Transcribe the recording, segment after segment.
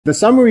The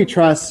summary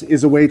truss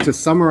is a way to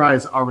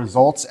summarize our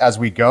results as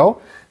we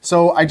go.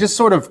 So I just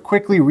sort of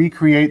quickly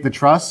recreate the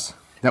truss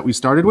that we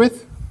started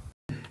with.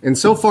 And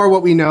so far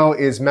what we know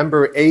is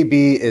member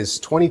AB is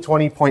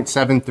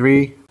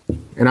 2020.73,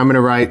 and I'm going to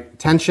write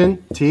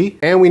tension, T.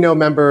 And we know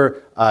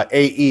member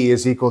AE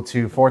is equal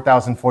to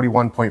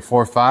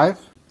 4041.45.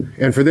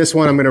 And for this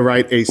one, I'm going to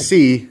write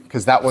AC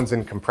because that one's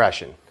in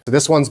compression. So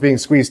this one's being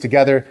squeezed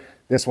together.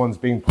 This one's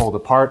being pulled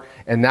apart,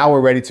 and now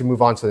we're ready to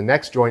move on to the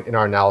next joint in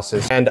our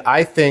analysis. And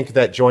I think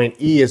that joint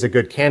E is a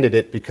good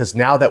candidate because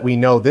now that we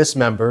know this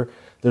member,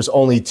 there's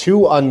only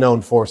two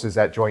unknown forces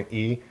at joint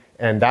E,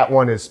 and that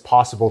one is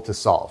possible to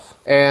solve.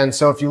 And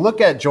so if you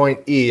look at joint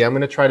E, I'm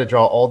going to try to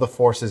draw all the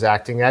forces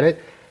acting at it.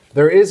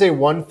 There is a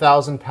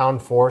 1,000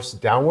 pound force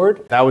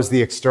downward. That was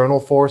the external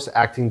force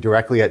acting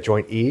directly at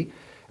joint E.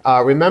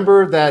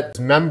 Remember that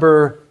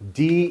member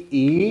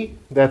DE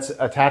that's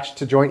attached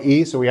to joint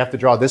E, so we have to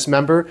draw this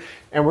member,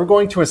 and we're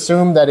going to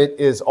assume that it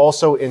is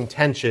also in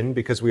tension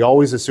because we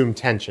always assume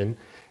tension.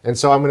 And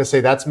so I'm going to say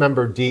that's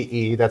member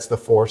DE, that's the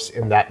force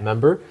in that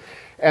member.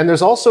 And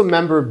there's also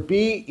member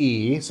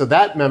BE, so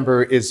that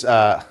member is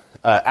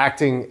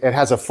acting, it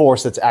has a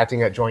force that's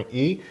acting at joint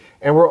E.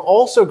 And we're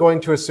also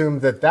going to assume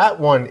that that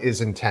one is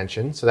in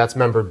tension, so that's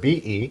member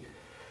BE.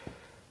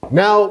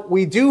 Now,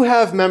 we do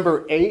have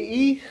member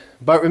AE,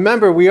 but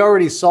remember, we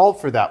already solved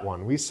for that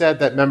one. We said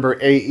that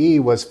member AE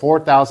was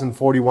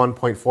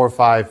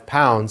 4,041.45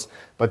 pounds,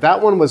 but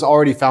that one was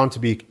already found to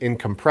be in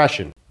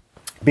compression.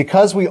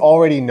 Because we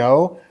already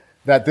know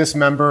that this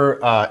member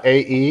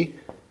AE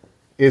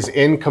is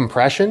in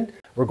compression,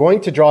 we're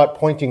going to draw it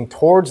pointing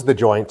towards the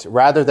joint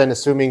rather than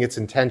assuming it's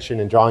in tension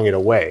and drawing it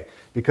away,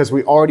 because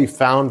we already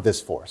found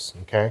this force,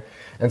 okay?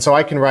 And so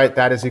I can write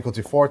that is equal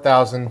to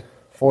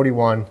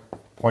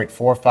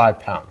 4,041.45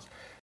 pounds.